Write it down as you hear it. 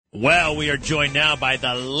Well, we are joined now by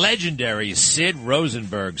the legendary Sid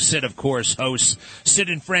Rosenberg. Sid, of course, hosts Sid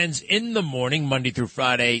and Friends in the morning, Monday through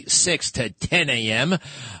Friday, 6 to 10 a.m.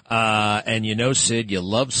 And you know Sid, you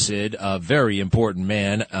love Sid, a very important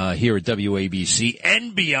man here at WABC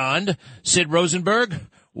and beyond. Sid Rosenberg,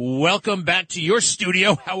 welcome back to your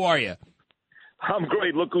studio. How are you? I'm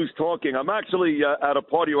great. Look who's talking. I'm actually at a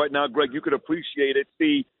party right now, Greg. You could appreciate it.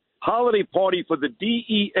 The holiday party for the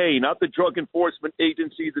DEA, not the Drug Enforcement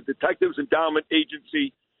Agency, the Detectives Endowment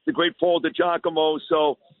Agency, the great Paul DiGiacomo.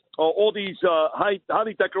 So all these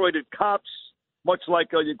highly decorated cops, much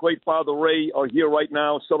like your great father Ray, are here right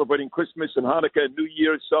now celebrating Christmas and Hanukkah and New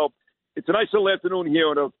Year's. So it's a nice little afternoon here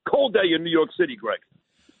on a cold day in New York City, Greg.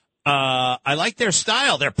 I like their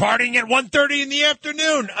style. They're partying at 1:30 in the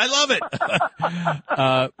afternoon. I love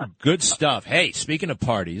it. Good stuff. Hey, speaking of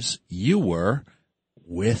parties, you were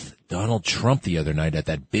with Donald Trump the other night at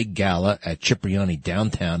that big gala at Cipriani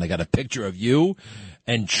downtown. I got a picture of you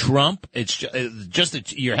and Trump. It's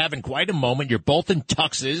just you're having quite a moment. You're both in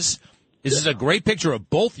tuxes. This is a great picture of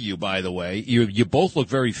both of you, by the way. You both look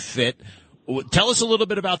very fit. Tell us a little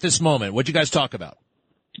bit about this moment. What'd you guys talk about?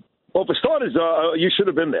 Well, for starters, you should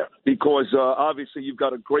have been there because obviously you've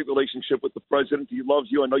got a great relationship with the president. He loves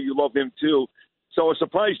you. I know you love him, too. So I was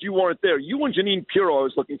surprised you weren't there. You and Janine Pirro I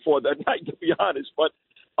was looking for that night, to be honest. But,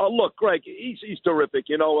 look, Greg, he's terrific.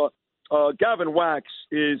 You know, Gavin Wax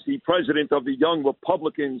is the president of the Young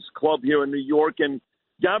Republicans Club here in New York, and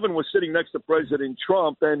Gavin was sitting next to President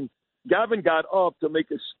Trump, and Gavin got up to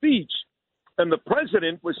make a speech, and the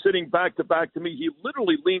president was sitting back to back to me. He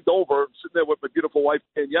literally leaned over, sitting there with my beautiful wife,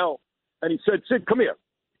 Danielle, and he said, "Sid, come here."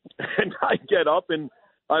 And I get up, and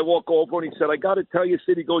I walk over, and he said, "I got to tell you,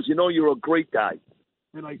 Sid," he goes, "you know, you're a great guy."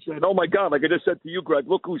 And I said, "Oh, my God," like I just said to you, Greg,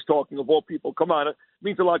 look who's talking of all people. Come on, it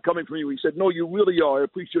means a lot coming from you. He said, "No, you really are. I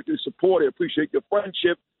appreciate your support. I appreciate your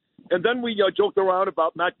friendship." And then we joked around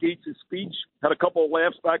about Matt Gaetz' speech, had a couple of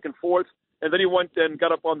laughs back and forth, and then he went and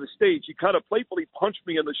got up on the stage. He kind of playfully punched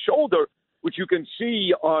me in the shoulder, which you can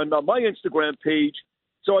see on my Instagram page.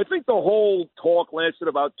 So I think the whole talk lasted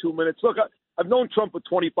about 2 minutes. Look, I've known Trump for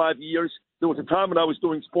 25 years. There was a time when I was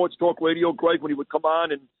doing sports talk radio, Greg, when he would come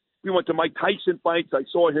on, and we went to Mike Tyson fights. I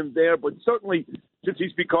saw him there. But certainly since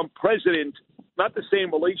he's become president, not the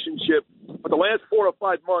same relationship. For the last 4 or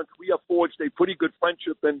 5 months, we have forged a pretty good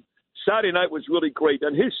friendship, and Saturday night was really great.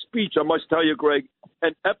 And his speech, I must tell you, Greg,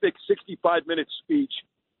 an epic 65-minute speech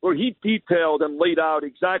where he detailed and laid out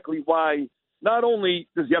exactly why not only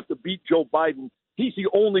does he have to beat Joe Biden, he's the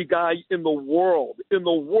only guy in the world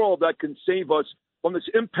that can save us from this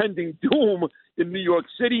impending doom in New York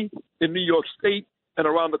City, in New York State, and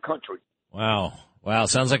around the country. Wow.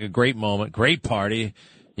 Sounds like a great moment. Great party.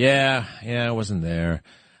 Yeah, I wasn't there.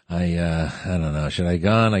 I don't know. Should I have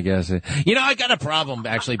gone? I guess. You know, I got a problem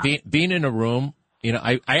actually being in a room. You know,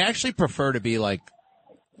 I actually prefer to be like,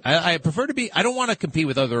 I prefer to be, I don't want to compete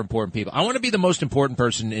with other important people. I want to be the most important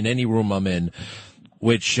person in any room I'm in,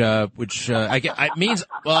 which means,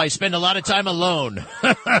 well, I spend a lot of time alone.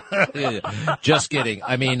 Just kidding.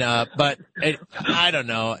 I mean, but I don't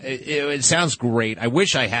know. It sounds great. I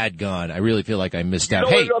wish I had gone. I really feel like I missed out.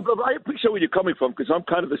 Hey, I appreciate where you're coming from because I'm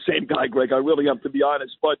kind of the same guy, Greg. I really am, to be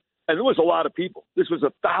honest. And there was a lot of people. This was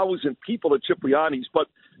 1,000 people at Cipriani's. But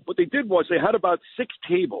what they did was they had about 6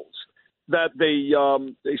 tables that they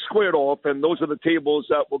squared off, and those are the tables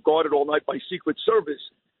that were guarded all night by Secret Service.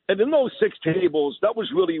 And in those 6 tables, that was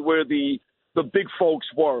really where the big folks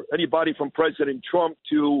were. Anybody from President Trump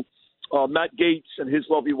to Matt Gaetz and his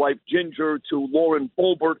lovely wife Ginger to Lauren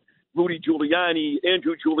Boebert, Rudy Giuliani,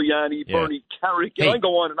 Andrew Giuliani, Bernie Carrick. And I can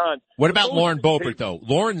go on and on. What about Lauren Boebert, though?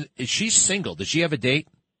 Lauren, is she single? Does she have a date?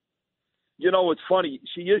 You know, it's funny.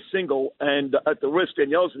 She is single, and at the risk,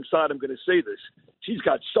 Danielle's inside, I'm going to say this. She's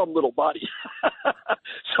got some little body.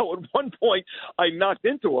 So at one point, I knocked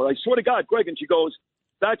into her. I swear to God, Greg, and she goes,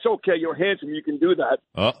 "That's okay. You're handsome. You can do that."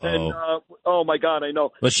 Uh-oh. And, oh, my God, I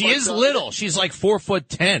know. But she is little. She's like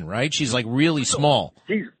 4'10", right? She's like really small.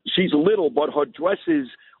 She's little, but her dresses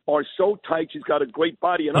are so tight. She's got a great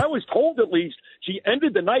body. And I was told, at least, she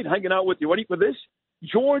ended the night hanging out with, you ready for this?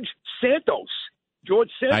 George Santos.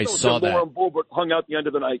 I saw and that. Lauren Boebert hung out the end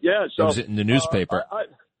of the night. Yeah, so it was in the newspaper.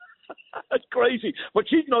 That's crazy. But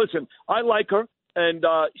listen, I like her, and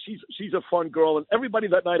she's a fun girl. And everybody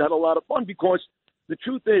that night had a lot of fun because the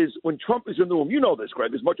truth is, when Trump is in the room, you know this,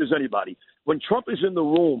 Greg, as much as anybody. When Trump is in the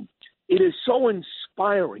room, it is so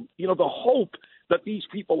inspiring. You know, the hope that these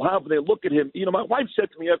people have when they look at him. You know, my wife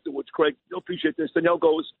said to me afterwards, Craig, you'll appreciate this. Danielle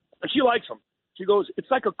goes, and she likes him. She goes,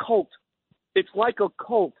 it's like a cult. It's like a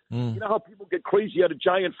cult. You know how people get crazy at a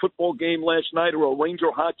Giant football game last night or a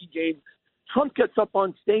Ranger hockey game? Trump gets up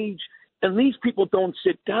on stage, and these people don't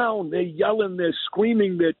sit down. They're yelling, they're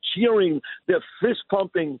screaming, they're cheering, they're fist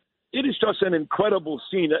pumping. It is just an incredible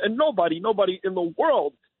scene. And nobody in the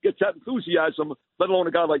world gets that enthusiasm, let alone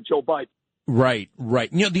a guy like Joe Biden. Right.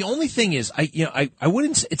 You know, the only thing is, I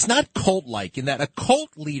wouldn't, it's not cult-like in that a cult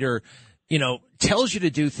leader, you know, tells you to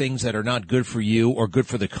do things that are not good for you or good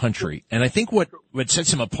for the country. And I think what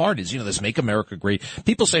sets him apart is, you know, this Make America Great.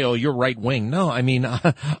 People say, oh, you're right wing. No, I mean,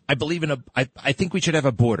 I believe in I think we should have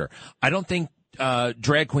a border. I don't think,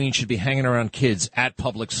 drag queens should be hanging around kids at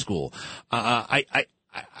public school.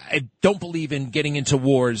 I don't believe in getting into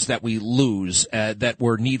wars that we lose, that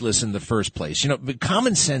were needless in the first place. You know,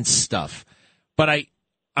 common sense stuff. But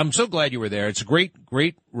I'm so glad you were there. It's a great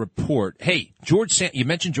report. Hey, you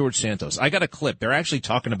mentioned George Santos. I got a clip. They're actually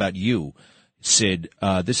talking about you, Sid.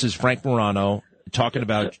 This is Frank Morano talking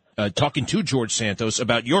to George Santos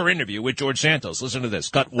about your interview with George Santos. Listen to this.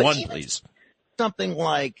 Cut one, please. Something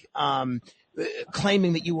like,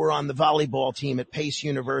 claiming that you were on the volleyball team at Pace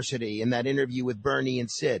University in that interview with Bernie and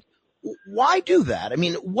Sid. Why do that? I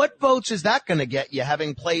mean, what votes is that going to get you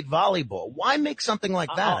having played volleyball? Why make something like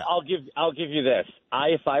that? I'll give you this.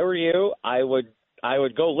 If I were you, I would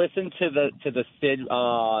go listen to the Sid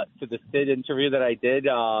interview that I did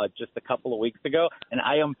just a couple of weeks ago, and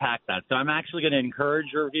I unpacked that. So I'm actually going to encourage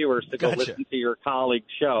your viewers to go listen to your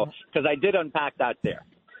colleague's show, because I did unpack that there.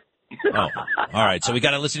 Oh, all right. So we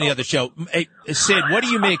got to listen to the other show. Hey, Sid, what do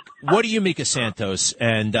you make of Santos?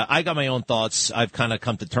 And I got my own thoughts. I've kind of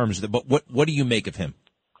come to terms with it. But what do you make of him?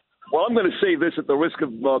 Well, I'm going to say this at the risk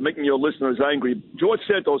of making your listeners angry. George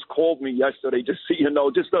Santos called me yesterday, just so you know,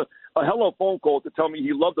 just a hello phone call to tell me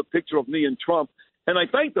he loved the picture of me and Trump. And I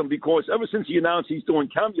thanked him because ever since he announced he's doing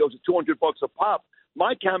cameos at $200 a pop,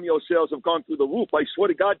 my cameo sales have gone through the roof. I swear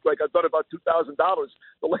to God, Greg, I've done about $2,000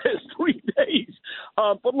 the last 3 days.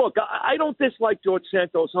 But look, I don't dislike George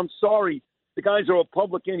Santos. I'm sorry. The guy's a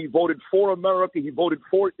Republican. He voted for America. He voted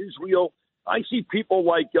for Israel. I see people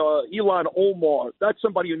like Ilhan Omar. That's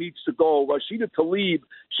somebody who needs to go. Rashida Tlaib,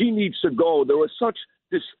 she needs to go. There are such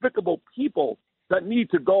despicable people that need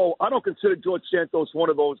to go. I don't consider George Santos one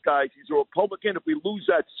of those guys. He's a Republican. If we lose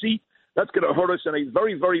that seat, that's going to hurt us in a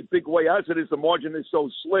very, very big way. As it is, the margin is so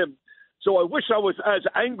slim. So I wish I was as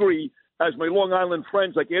angry as my Long Island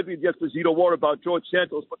friends like Anthony D'Esposito were about George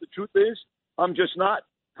Santos. But the truth is, I'm just not.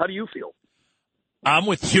 How do you feel? I'm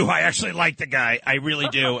with you. I actually like the guy. I really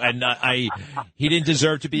do. And he didn't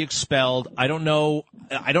deserve to be expelled. I don't know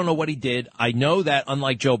what he did. I know that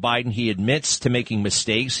unlike Joe Biden, he admits to making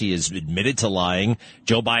mistakes. He has admitted to lying.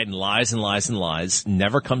 Joe Biden lies and lies and lies,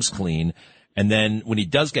 never comes clean. And then when he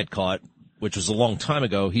does get caught, which was a long time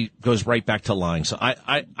ago, he goes right back to lying. So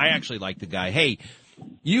I actually like the guy. Hey,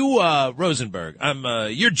 you, Rosenberg,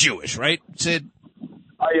 you're Jewish, right, Sid?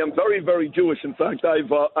 I am very, very Jewish. In fact,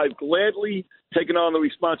 I've gladly taken on the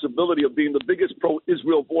responsibility of being the biggest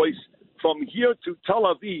pro-Israel voice from here to Tel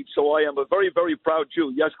Aviv. So I am a very, very proud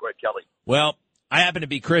Jew. Yes, Greg Kelly. Well, I happen to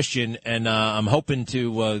be Christian, and I'm hoping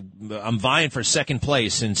to. I'm vying for second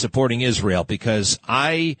place in supporting Israel because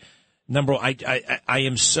I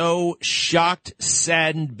am so shocked,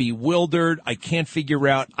 saddened, bewildered. I can't figure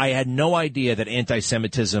out. I had no idea that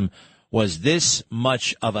anti-Semitism was this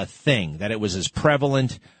much of a thing, that it was as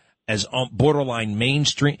prevalent as borderline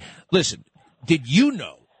mainstream. Listen, did you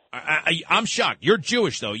know? I'm shocked. You're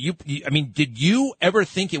Jewish, though. I mean, did you ever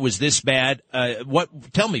think it was this bad?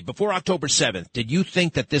 Tell me, before October 7th, did you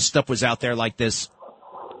think that this stuff was out there like this?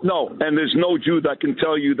 No, and there's no Jew that can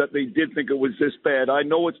tell you that they did think it was this bad. I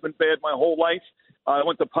know it's been bad my whole life. I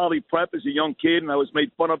went to poly prep as a young kid, and I was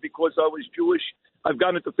made fun of because I was Jewish. I've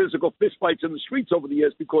gotten into physical fistfights in the streets over the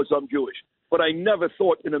years because I'm Jewish. But I never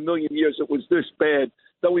thought in a million years it was this bad,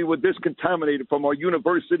 that we were this contaminated from our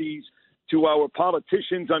universities to our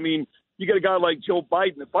politicians. I mean, you get a guy like Joe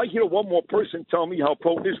Biden. If I hear one more person tell me how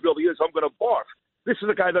pro-Israel he is, I'm going to barf. This is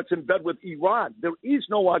a guy that's in bed with Iran. There is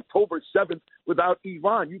no October 7th without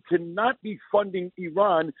Iran. You cannot be funding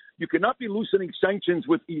Iran. You cannot be loosening sanctions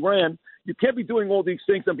with Iran. You can't be doing all these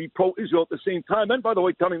things and be pro-Israel at the same time. And by the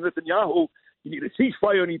way, telling Netanyahu, you need a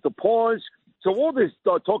ceasefire, you need to pause. So all this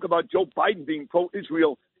talk about Joe Biden being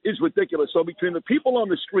pro-Israel is ridiculous. So between the people on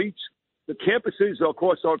the streets, the campuses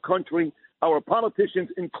across our country, our politicians,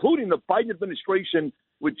 including the Biden administration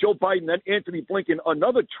with Joe Biden and Anthony Blinken,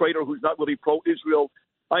 another traitor who's not really pro-Israel,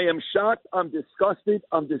 I am shocked, I'm disgusted,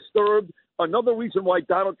 I'm disturbed. Another reason why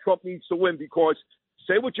Donald Trump needs to win, because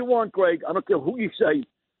say what you want, Greg, I don't care who you say,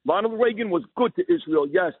 Ronald Reagan was good to Israel,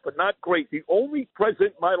 yes, but not great. The only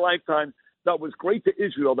president in my lifetime that was great to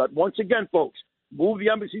Israel, that once again, folks, moved the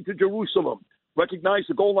embassy to Jerusalem, recognized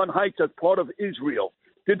the Golan Heights as part of Israel,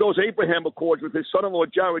 did those Abraham Accords with his son-in-law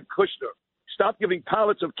Jared Kushner, stopped giving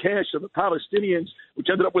pallets of cash to the Palestinians, which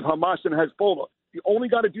ended up with Hamas and Hezbollah. You only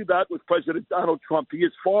got to do that with President Donald Trump. He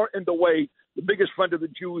is far and away the biggest friend of the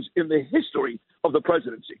Jews in the history of the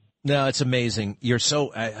presidency. No, it's amazing. You're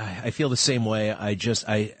so, I feel the same way. I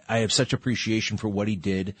have such appreciation for what he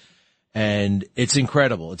did. And it's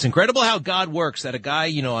incredible. It's incredible how God works, that a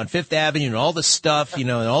guy, on Fifth Avenue and all the stuff,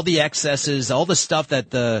 and all the excesses, all the stuff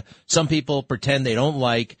that some people pretend they don't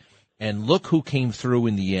like. And look who came through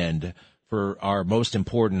in the end for our most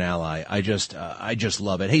important ally. I just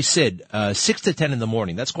love it. Hey, Sid, 6 to 10 in the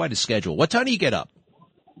morning. That's quite a schedule. What time do you get up?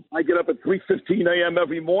 I get up at 3:15 a.m.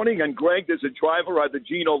 every morning, and Greg, there's a driver, either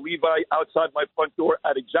Gene or Levi, outside my front door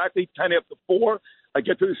at exactly 10 after 4. I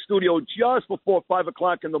get to the studio just before 5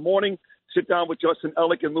 o'clock in the morning, sit down with Justin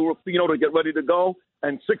Ellick and Lou Rufino to get ready to go,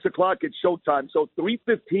 and 6 o'clock it's showtime. So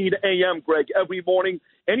 3:15 a.m., Greg, every morning.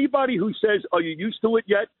 Anybody who says, are you used to it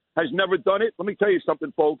yet, has never done it, let me tell you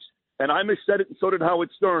something, folks, and I said it and so did Howard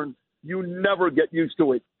Stern, you never get used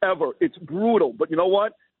to it, ever. It's brutal, but you know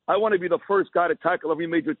what? I want to be the first guy to tackle every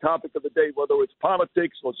major topic of the day, whether it's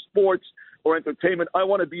politics or sports or entertainment. I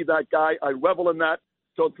want to be that guy. I revel in that.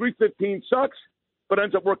 So 3:15 sucks, but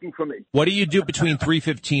ends up working for me. What do you do between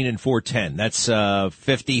 3:15 and 4:10? That's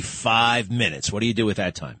 55 minutes. What do you do with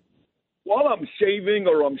that time? While I'm shaving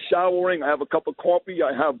or I'm showering, I have a cup of coffee.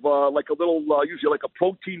 I have like a little, usually like a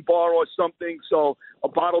protein bar or something, so a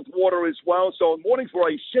bottled water as well. So in mornings where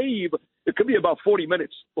I shave, it could be about 40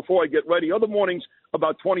 minutes before I get ready. Other mornings,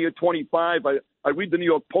 about 20 or 25. I read the New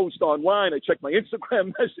York Post online. I check my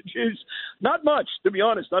Instagram messages. Not much, to be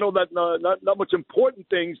honest. I know that not much important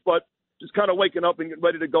things, but just kind of waking up and getting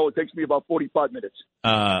ready to go. It takes me about 45 minutes.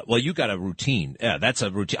 Well, you got a routine. Yeah, that's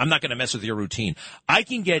a routine. I'm not going to mess with your routine. I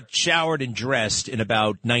can get showered and dressed in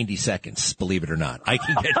about 90 seconds, believe it or not. I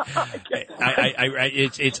can get,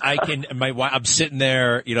 I'm sitting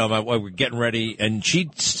there, we're getting ready, and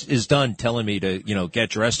she is done telling me to,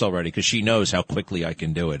 get dressed already because she knows how quickly I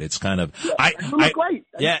can do it. It's kind of, you look great.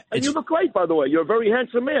 Yeah. And you look great, by the way. You're a very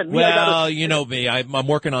handsome man. Well, you know me. I'm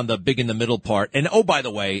working on the big in the middle part. And, oh, by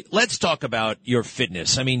the way, let's talk about your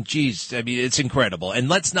fitness. I mean, geez, it's incredible. And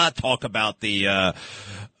let's not talk about the, the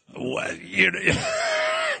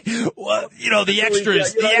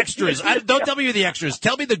extras, the extras. Don't tell me the extras.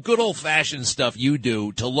 Tell me the good old fashioned stuff you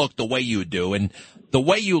do to look the way you do. And the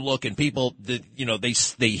way you look, and people,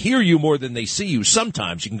 they hear you more than they see you.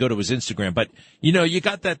 Sometimes you can go to his Instagram, but you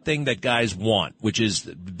got that thing that guys want, which is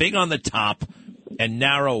big on the top and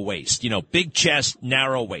narrow waist, big chest,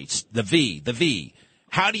 narrow waist, the V.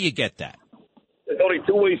 How do you get that? There's only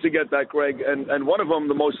two ways to get that, Greg, and one of them,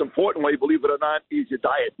 the most important way, believe it or not, is your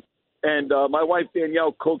diet. And my wife,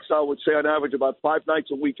 Danielle, cooks, I would say, on average about 5 nights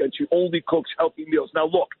a week, and she only cooks healthy meals. Now,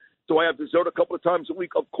 look, do I have dessert a couple of times a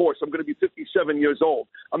week? Of course. I'm going to be 57 years old.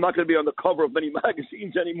 I'm not going to be on the cover of many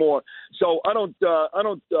magazines anymore. So I don't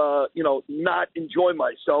not enjoy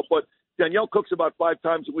myself. But Danielle cooks about 5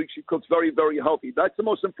 times a week. She cooks very, very healthy. That's the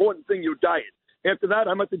most important thing, your diet. After that,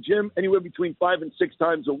 I'm at the gym anywhere between 5 and 6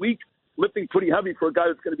 times a week, lifting pretty heavy for a guy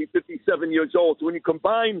that's going to be 57 years old. So when you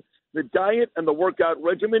combine the diet and the workout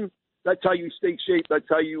regimen, that's how you stay shape. That's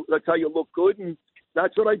how you look good, and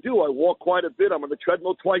that's what I do. I walk quite a bit. I'm on the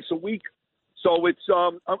treadmill twice a week, so it's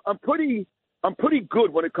I'm pretty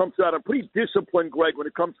good when it comes to that. I'm pretty disciplined, Greg, when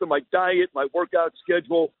it comes to my diet, my workout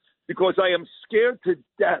schedule, because I am scared to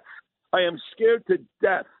death. I am scared to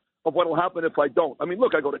death of what will happen if I don't. I mean,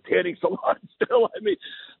 look, I go to tanning salon still. I mean,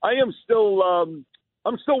 I am still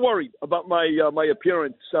I'm still worried about my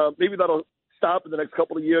appearance. Maybe that'll stop in the next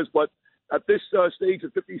couple of years, but at this stage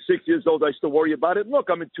at 56 years old, I still worry about it. And look,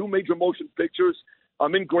 I'm in 2 major motion pictures.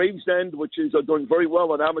 I'm in Gravesend, which is doing very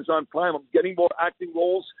well on Amazon Prime. I'm getting more acting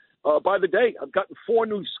roles by the day. I've gotten 4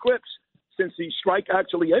 new scripts since the strike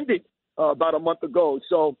actually ended about a month ago.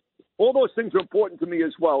 So all those things are important to me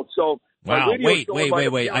as well. So wow, wait.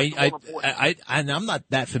 I'm not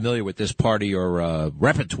that familiar with this part of your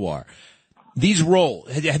repertoire. These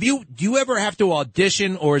roles, do you ever have to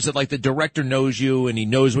audition, or is it like the director knows you and he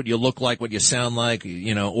knows what you look like, what you sound like,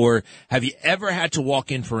 or have you ever had to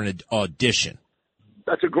walk in for an audition?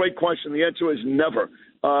 That's a great question. The answer is never.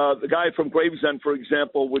 The guy from Gravesend, for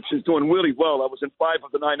example, which is doing really well. I was in 5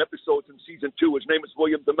 of the 9 episodes in season 2. His name is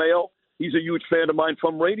William DeMeo. He's a huge fan of mine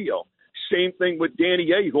from radio. Same thing with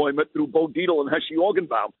Danny A., who I met through Bo Dietl and Heshy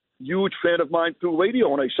Organbaum. Huge fan of mine through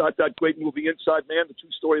radio, and I shot that great movie Inside Man, the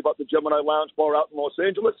true story about the Gemini Lounge Bar out in Los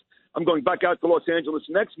Angeles. I'm going back out to Los Angeles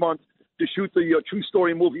next month to shoot the true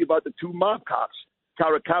story movie about the 2 mob cops,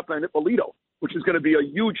 Caracappa and Ippolito. which is going to be a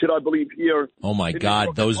huge hit, I believe, here. Oh, my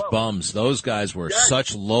God, those bums. Those guys were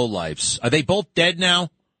such lowlifes. Are they both dead now?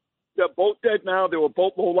 They're both dead now. They were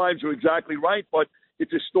both lowlives. You're exactly right, but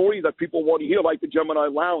it's a story that people want to hear, like the Gemini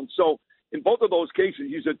Lounge. So in both of those cases,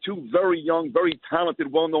 these are two very young, very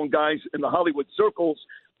talented, well-known guys in the Hollywood circles.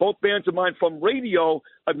 Both bands of mine from radio.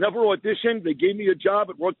 I've never auditioned. They gave me a job.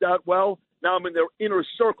 It worked out well. Now I'm in their inner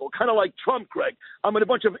circle, kind of like Trump, Greg. I'm in a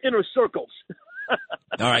bunch of inner circles.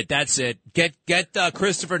 All right, that's it. Get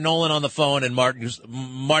Christopher Nolan on the phone and Marty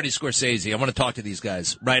Scorsese. I want to talk to these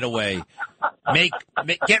guys right away.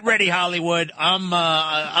 Get ready, Hollywood.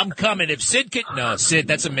 I'm coming. If Sid Sid,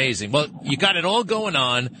 that's amazing. Well, you got it all going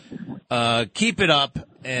on. Keep it up,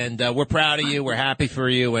 and we're proud of you. We're happy for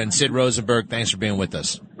you. And Sid Rosenberg, thanks for being with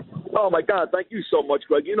us. Oh, my God. Thank you so much,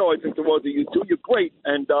 Greg. You know, I think the world of you, too. You're great.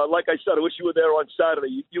 And like I said, I wish you were there on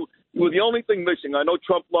Saturday. You were the only thing missing. I know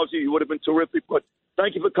Trump loves you. You would have been terrific. But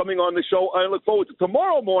thank you for coming on the show. I look forward to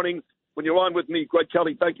tomorrow morning when you're on with me, Greg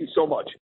Kelly. Thank you so much.